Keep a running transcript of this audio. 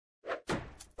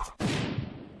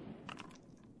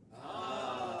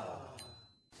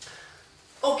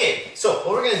Okay, so what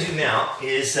we're going to do now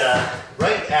is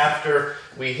right after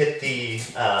we hit the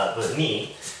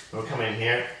knee, we'll come in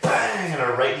here, bang, and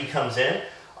our right knee comes in.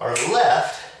 Our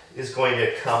left is going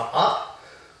to come up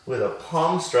with a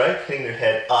palm strike, hitting their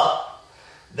head up.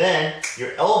 Then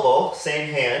your elbow,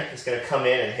 same hand, is going to come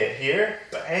in and hit here,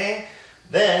 bang.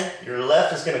 Then your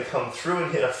left is going to come through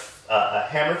and hit a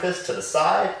hammer fist to the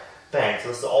side, bang. So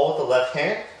this is all with the left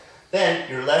hand. Then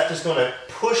your left is going to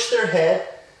push their head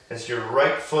as your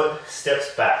right foot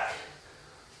steps back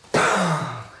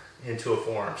into a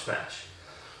forearm smash.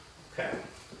 Okay,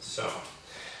 so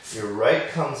your right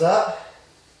comes up,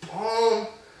 boom,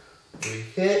 we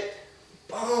hit,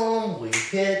 boom, we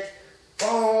hit,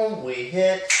 boom, we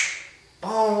hit,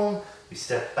 boom, we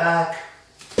step back,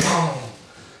 boom,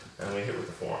 and we hit with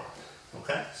the forearm.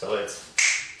 Okay, so it's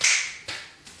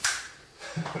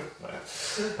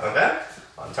okay,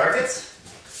 on targets.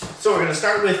 So we're going to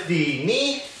start with the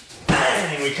knee,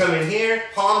 bang, we come in here,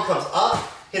 palm comes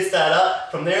up, hits that up.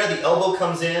 From there, the elbow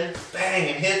comes in, bang,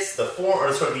 and hits the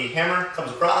the hammer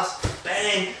comes across,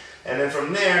 bang, and then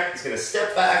from there, he's going to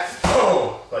step back,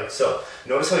 boom, like so.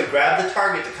 Notice how he grabbed the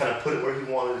target to kind of put it where he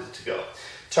wanted it to go.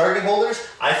 Target holders,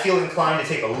 I feel inclined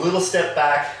to take a little step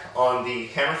back on the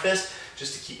hammer fist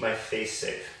just to keep my face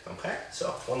safe. Okay, so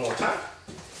one more time.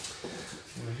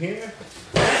 Over here,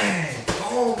 bang,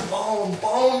 boom, boom,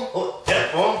 boom. Oh,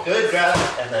 yeah, boom, good, grab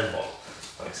it, and then boom.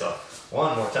 Like so.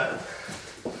 One more time.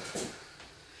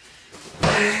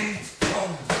 Bang,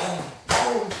 boom, boom,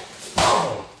 boom,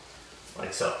 boom.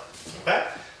 Like so. Okay?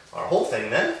 Our whole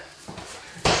thing then.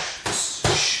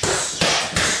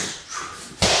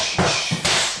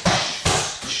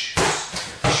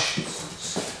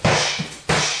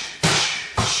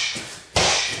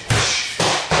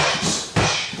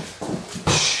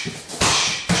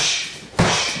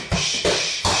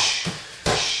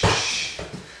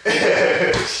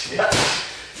 Yeah.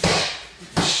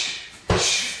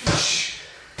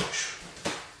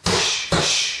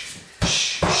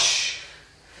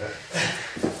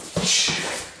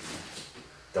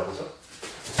 Double jump.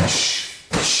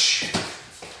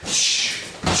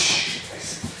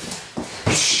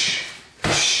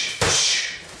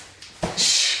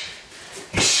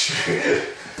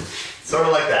 Sort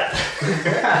of like that.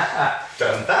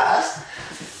 Done fast.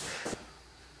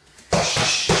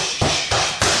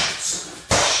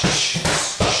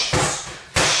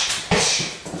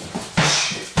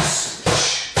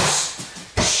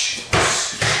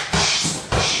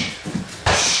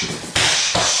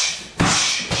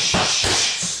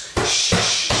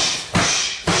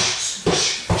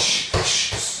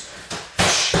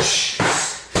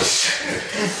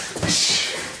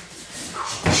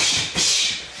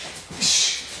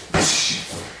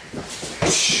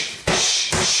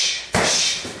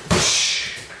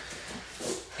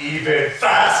 Even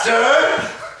faster!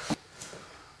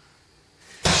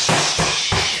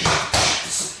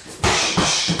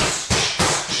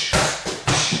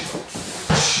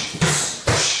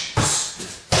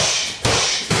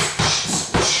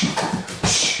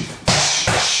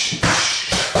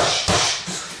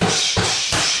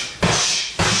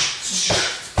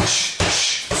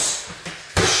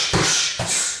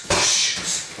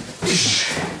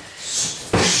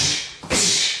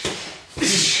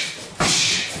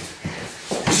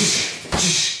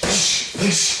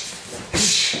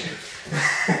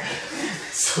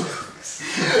 So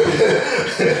close.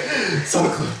 So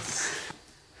close.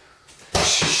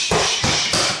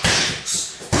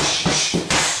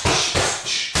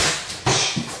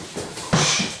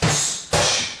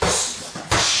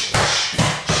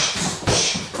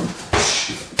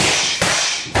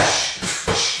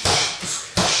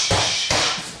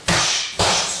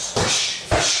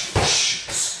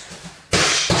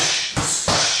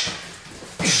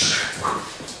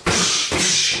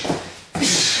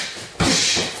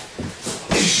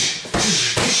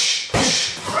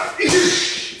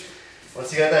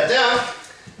 Once you got that down,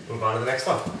 move on to the next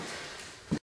one.